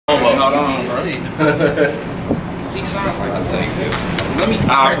hold on, bro. She sounds like I'll take this. Let me.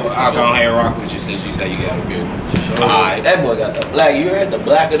 I'll go ahead and rock with you since you say you got a good one. Alright. That boy got the black. You heard the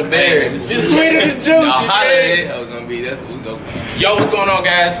black of the berry. It's sweeter than juice. I was gonna be. That's what we go. Yo, what's going on,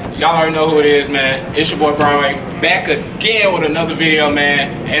 guys? Y'all already know who it is, man. It's your boy Broadway, back again with another video, man.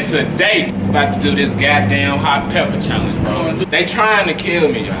 And today, we're about to do this goddamn hot pepper challenge, bro. They trying to kill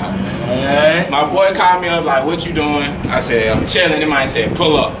me, y'all. My boy called me up like, "What you doing?" I said, "I'm chilling." They might say,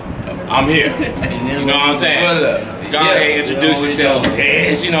 "Pull up." I'm here. You know what I'm saying? Go ahead, introduce yourself,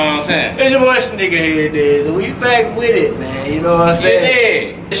 Dez. You know what I'm saying? It's your boy Sneakerhead Dez, and we back with it, man. You know what I'm saying?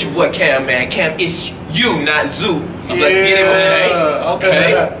 Yeah. It's your boy Cam, man. Cam, it's you, not Zoo. Let's get it,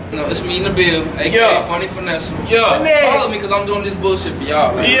 okay. No, it's me, Nabil. aka Funny Finesse. Yo. Follow me because I'm doing this bullshit for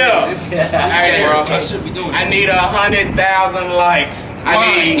y'all. Like, Yeah. Hey, bro. I should be doing. I need 100,000 likes.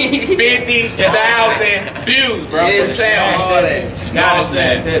 I need 50,000 views, bro. Yeah, For sale. all that. Gotta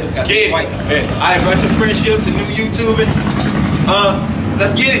say. Let's get it. I brought your friendship to new YouTubing.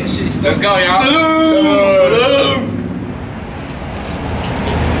 Let's get it. Let's go, y'all. Salute.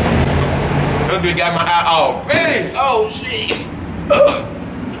 That dude got my eye already. Oh, shit.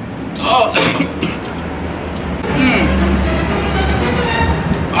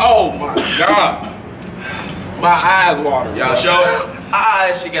 Oh, my God. My eyes water. Y'all show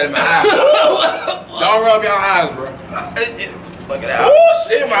it? She got in my eye. Don't rub your eyes, bro. Look at that. Oh,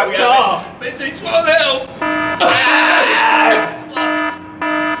 shit, my tongue. Make sure you swallow that.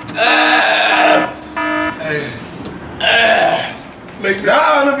 Make it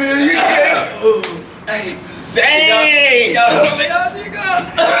out of here. You can't. Hey, dang. y'all think I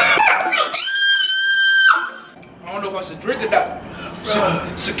don't know if I should drink it out.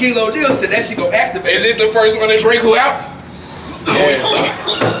 Shaquille O'Neal said that shit go activate. Is it the first one to drink who out?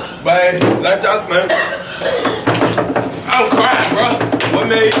 Yeah. Man, let's talk, man. I'm crying, bro. What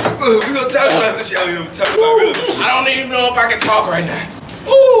made you? We gonna talk about this shit. I don't even talk about really. I don't even know if I can talk right now.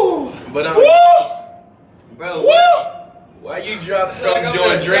 Ooh. But Woo. bro, Woo. why you dropped from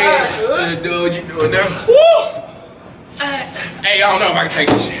doing dreams to doing what you doing now? Woo. Hey, I don't know if I can take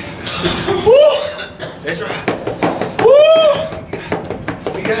this shit. Woo. That's right. Woo.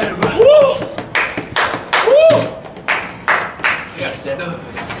 We got it, bro. Woo. Woo. You gotta stand up.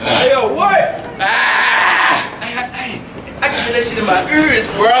 Hey, yo, what? I can feel that shit in my ears,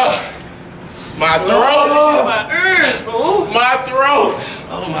 bro. Bro. My throat. That shit in my ears, bro. My throat.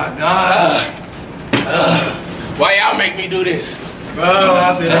 Oh my God. Why y'all make me do this? Bro,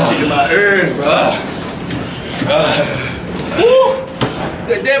 I feel that shit in my ears, bro. Woo.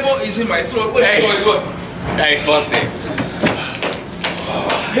 The devil is in my throat. What is going on? Hey, fuck that.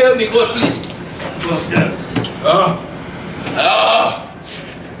 Help me, God, please.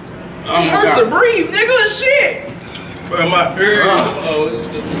 Oh my Hurt God. to breathe, nigga. Shit. Bro, my ears.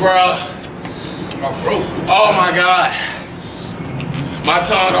 Bro. My throat. Oh my God. My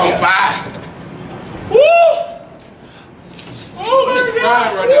tongue on fire. Woo! Oh my God.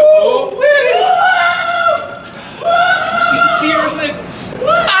 Right now, tears, nigga.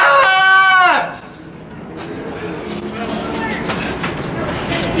 Ah!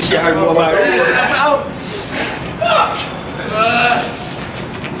 This shit hurt more my ears than my mouth.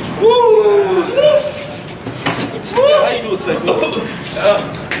 Woo! How you doing today,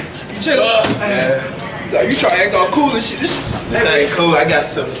 you chill. You try to act all cool and shit. This ain't cool. I got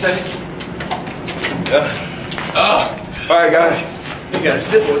something to say. Alright, guys. You gotta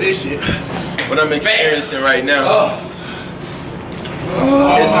sip on this shit. What I'm experiencing right now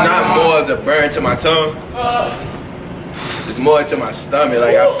Oh it's not more of the burn to my tongue. It's more to my stomach.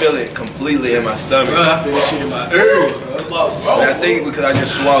 Like, I feel it completely in my stomach. I feel that shit in my ears, bro. And I think because I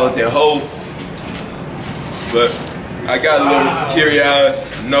just swallowed that whole. But I got a little teary eyes,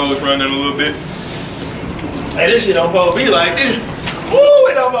 nose running a little bit. Hey, this shit don't supposed to be like this. Ooh,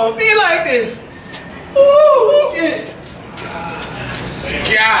 it don't supposed to be like this. Ooh, yeah.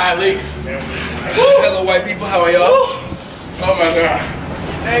 Golly. Hello, white people. How are y'all? Oh my God.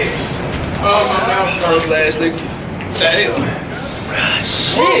 Hey. Oh my mouth hurts. Last nigga. Damn.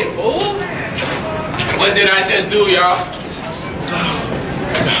 Shit, fool. What did I just do, y'all?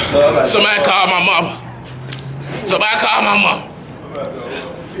 Somebody call my mama. Somebody call my mama.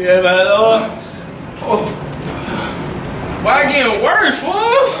 Yeah, man. Why getting worse,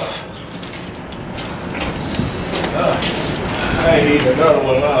 fool? I ain't need another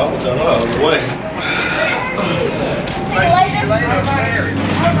one. I'm gonna tell her the way.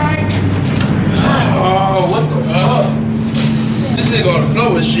 Oh, what the fuck? This nigga on the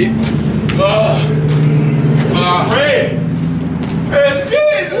floor and shit. Red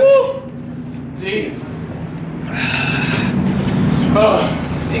Jesus. Jesus.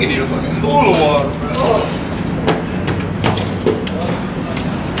 Nigga need a fucking pool of water, bro.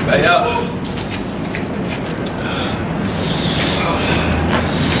 Hey, y'all.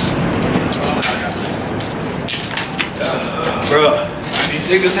 Bro, these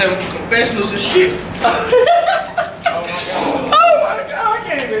niggas having confessionals and shit. Oh my god, I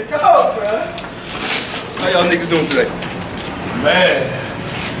can't even talk, bro. How y'all niggas doing today? Man.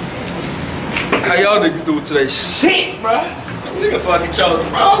 How y'all niggas doing today? Shit, bro. Nigga fucking chose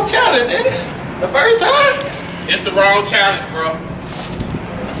the wrong challenge, didn't it? The first time? It's the wrong challenge, bro.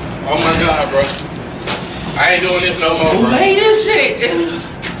 Oh my god, bro. I ain't doing this no more, Who bro. made this shit?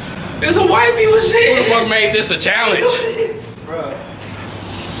 It's a white people Who the shit. fuck made this a challenge?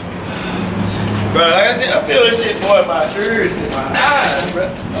 Bro, like I said, I feel this shit more in my ears than my eyes, bro.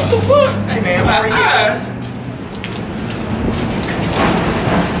 What the fuck? Hey man, my eyes.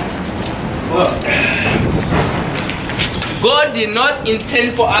 Fuck. God did not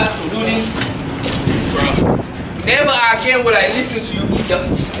intend for us to do this. Bro, Never again will I listen to you eat your I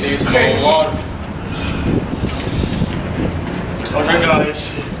need some more water. Don't drink all this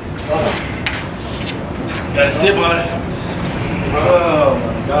shit. Gotta sip on it. Oh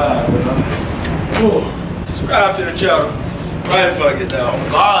my god, bro. Ooh. Subscribe to the channel. Right fucking down. Oh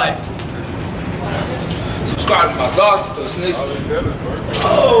god. Subscribe to my dog, cause niggas.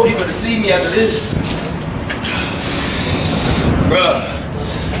 Oh, he gonna see me after this. Bruh.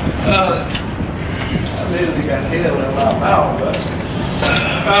 I literally got hell in my mouth, bro.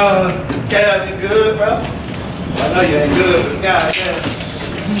 Calves, you good, bro? I know you ain't good, but goddamn.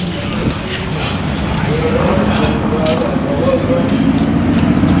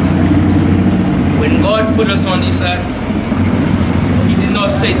 When God put us on this earth, He did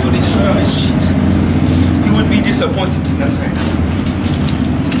not say do this stupid shit. You would be disappointed in us, man.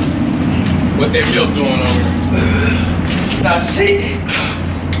 What that milk doing over there? Nah, shit.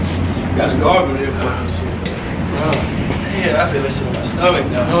 Got a gargle there fucking shit. Oh, man, I feel that shit in my stomach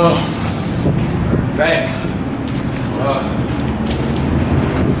now. Oh. Thanks.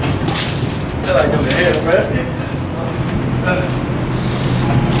 I like them to hell, bro.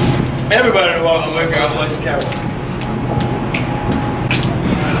 Everybody to walk away from our place camera.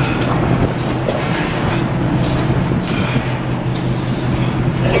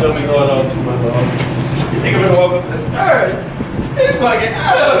 Ain't gonna be going on too much long. You think I'm gonna walk up the stairs? It's fucking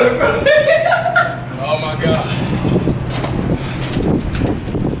out of it, bro. Oh my god.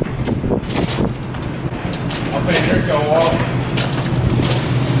 I'm finna drink your water.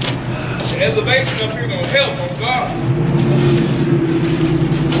 The elevation up here gonna help, oh God.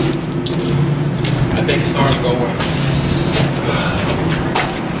 I think it's starting to go well.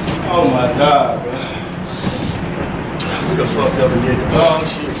 Oh my God, bro. We done fucked up again. Oh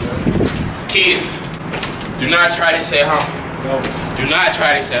shit, bro. Kids, do not try this at home. No. Do not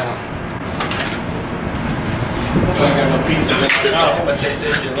try this at home. I got no pieces in my mouth. I'm gonna taste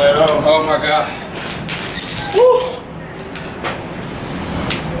that shit right on. Oh my god. Woo.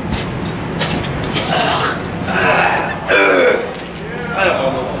 I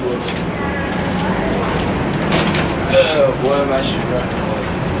don't know. Oh boy, my shit right.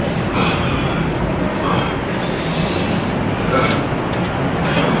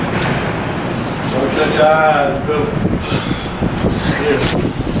 Don't touch your eyes, bro. Yeah.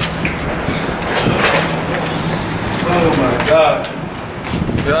 Oh my God.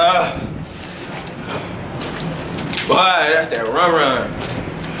 Boy, that's that run.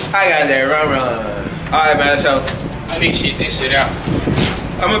 I got that run. Alright, man, so I need to shit this shit out.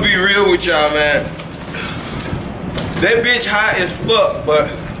 I'm gonna be real with y'all, man. That bitch hot as fuck, but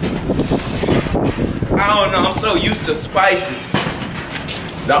I don't know, I'm so used to spices.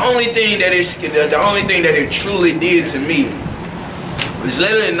 The only thing that it truly did to me was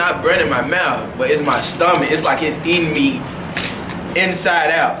literally not burning my mouth, but it's my stomach. It's like it's eating me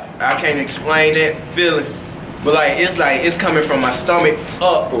inside out. I can't explain that feeling, but it's coming from my stomach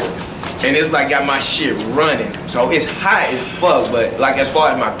upwards, and it's like got my shit running. So it's hot as fuck, but like as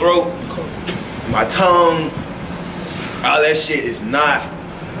far as my throat, my tongue, all that shit is not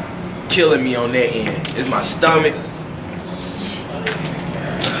killing me on that end. It's my stomach.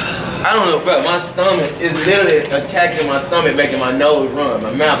 I don't know, bro. My stomach is literally attacking my stomach, making my nose run.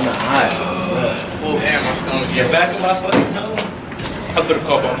 My mouth not hot. Oh damn, my stomach The get back of my fucking tongue. I could have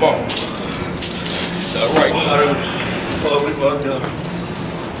caught my bone. Right. Oh, we fucked up.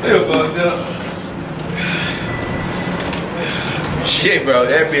 We fucked up. Shit, bro.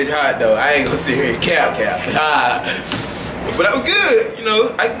 That bitch hot though. I ain't gonna sit here and cap. But that was good. You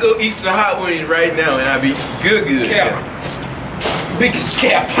know, I can go eat some hot wings right now and I'll be good. Cap. Biggest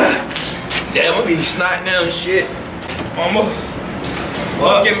cap. Damn, I'm be snotting down and shit. Mama.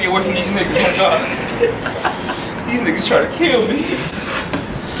 fuck? Get me away from these niggas, my God. These niggas try to kill me.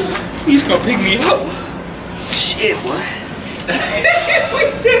 He's gonna pick me up. Shit, boy.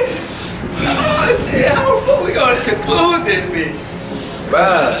 Oh shit, how the fuck we gonna conclude this bitch?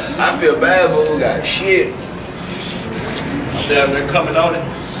 Bruh, I feel bad for who got shit. I'm down there coming on it.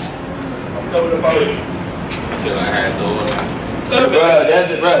 I'm throwing about it. I feel like I had to throw it out. Bruh, that's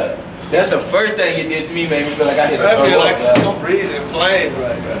it, bruh. That's the first thing you did to me, made me feel like I hit a I feel like bro. I'm breathing flames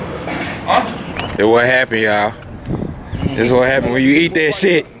right now. Huh? That's what happened, y'all. This is what happened when you eat that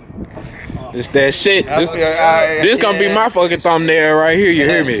shit. This that shit. This gonna be my fucking thumbnail right here. You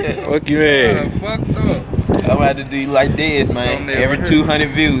hear me? Fuck you, man. Fucked up. I'm gonna have to do you like this, man. Every 200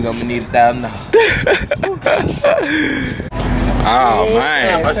 views, I'm gonna need $1,000. Oh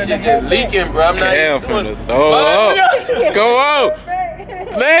man. My shit just leaking, bro. I'm not Damn, even doing finna throw up. Go on.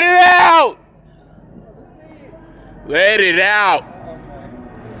 Let it out. Let it out.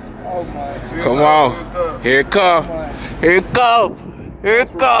 Oh my. Come on. Here it come. Here it come. Here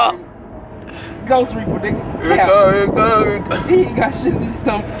it come. Ghost Reaper, nigga. Here it go. He ain't got shit in his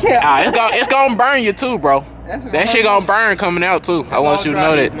stomach. Cap. Ah, it's gonna burn you too, bro. That shit gonna burn coming out too. I want you to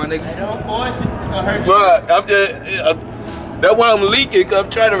know that. My nigga. Don't force it. It's gonna hurt you. But I'm just, that's why I'm leaking, cause I'm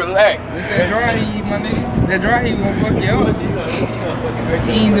trying to relax. That dry heat, my nigga. That dry heat gonna fuck you up.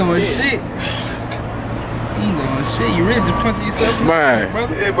 He ain't doing shit. He ain't doing shit. You really just punching yourself in the Man. stomach,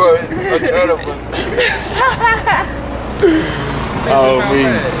 brother. Yeah, bro. I'm trying to. Oh, me.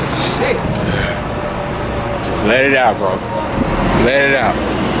 Just let it out, bro. Let it out.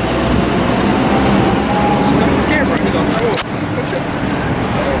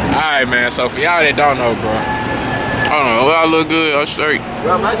 Alright, man. So for y'all that don't know, bro. I don't know. I look good. I'm straight.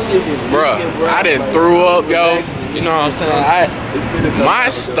 Bro, my shit is Bruh, leaking, bro. I done threw up, yo. You know what I'm saying? My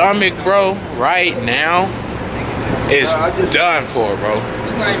stomach, bro, right now is done for, bro.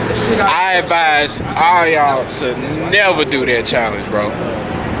 It's not even the shit I advise all y'all to never do that challenge, bro.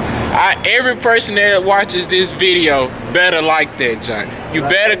 Every person that watches this video better like that junk. You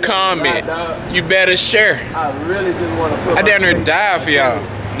better comment. You better share. I really just want to put I damn near died for y'all.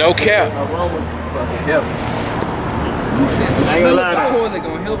 No cap. fucking help. I ain't gonna lie.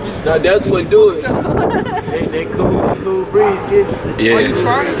 Gonna help us. No, that's what do it. That cool breeze gets. Yeah. Are you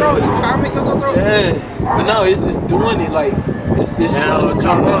trying to throw it? You trying to make yourself throw it? Yeah. But no, it's doing it like it's trying to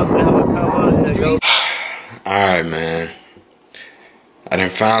come up. Alright, man. I done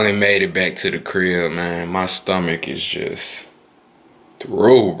finally made it back to the crib, man. My stomach is just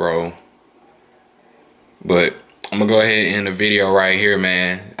through, bro. But I'm gonna go ahead and end the video right here,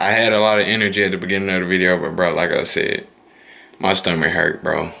 man. I had a lot of energy at the beginning of the video, but bro, like I said, my stomach hurt,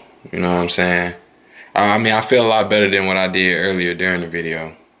 bro. You know what I'm saying? I mean, I feel a lot better than what I did earlier during the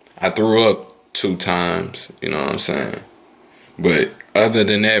video. I threw up 2 times, you know what I'm saying? But other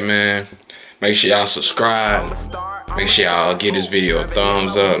than that, man, make sure y'all subscribe. Make sure y'all give this video a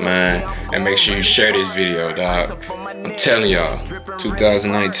thumbs up, man. And make sure you share this video, dog. I'm telling y'all,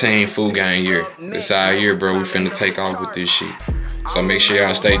 2019 Food Gang year. This our year, bro. We finna take off with this shit. So make sure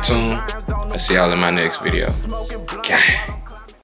y'all stay tuned. I'll see y'all in my next video. God.